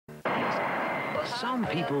Some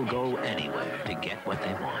people go anywhere to get what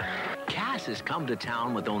they want. Cass has come to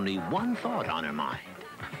town with only one thought on her mind.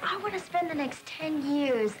 I want to spend the next 10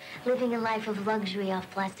 years living a life of luxury off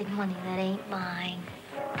plastic money that ain't mine.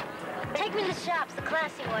 Take me to the shops, the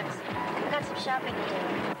classy ones. I've got some shopping to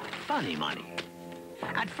do. Funny money.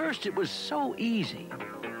 At first, it was so easy.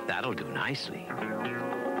 That'll do nicely.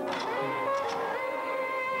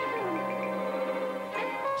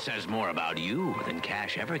 Says more about you than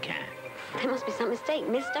cash ever can. There must be some mistake,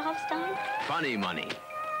 Mr. Hofstein. Funny money.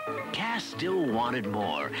 Cass still wanted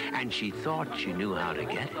more, and she thought she knew how to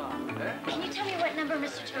get it. Can you tell me what number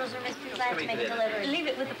Mr. Turtles or Miss Glad to make it delivered? Leave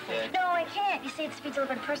it with the pool. No, I can't. You say it's to be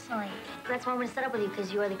delivered personally. That's why I want to set up with you,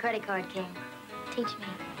 because you are the credit card king. Teach me.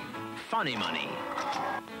 Funny money.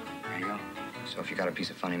 There you go. So if you got a piece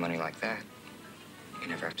of funny money like that, you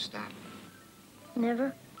never have to stop.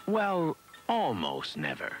 Never? Well, almost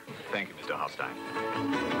never. Thank you, Mr. Hofstein.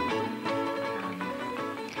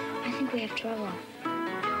 I think we have trouble.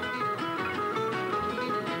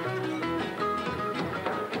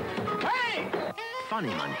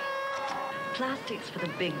 Funny money. Plastic's for the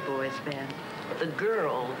big boys, Ben. The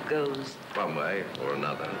girl goes One way or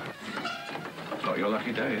another. It's not your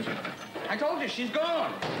lucky day, is it? I told you, she's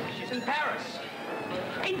gone. She's in Paris.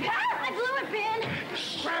 In Paris! I blew it, Ben!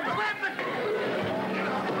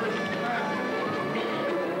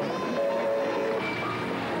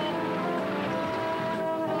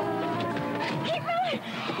 Keep moving!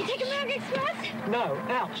 You take American Express? No,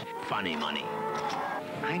 out. Funny money.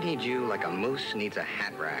 I need you like a moose needs a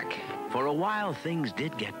hat rack. For a while, things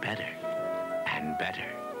did get better and better.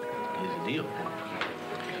 Here's the deal.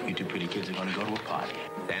 You two pretty kids are gonna go to a party.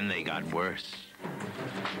 Then they got worse.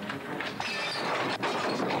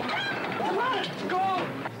 Come on, go!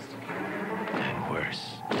 And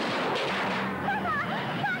worse. It's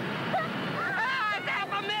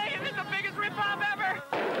 $500,000! It's the biggest rip-off ever!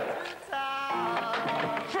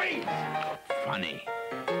 Freeze! Funny.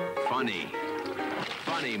 Funny.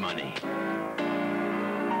 Funny money.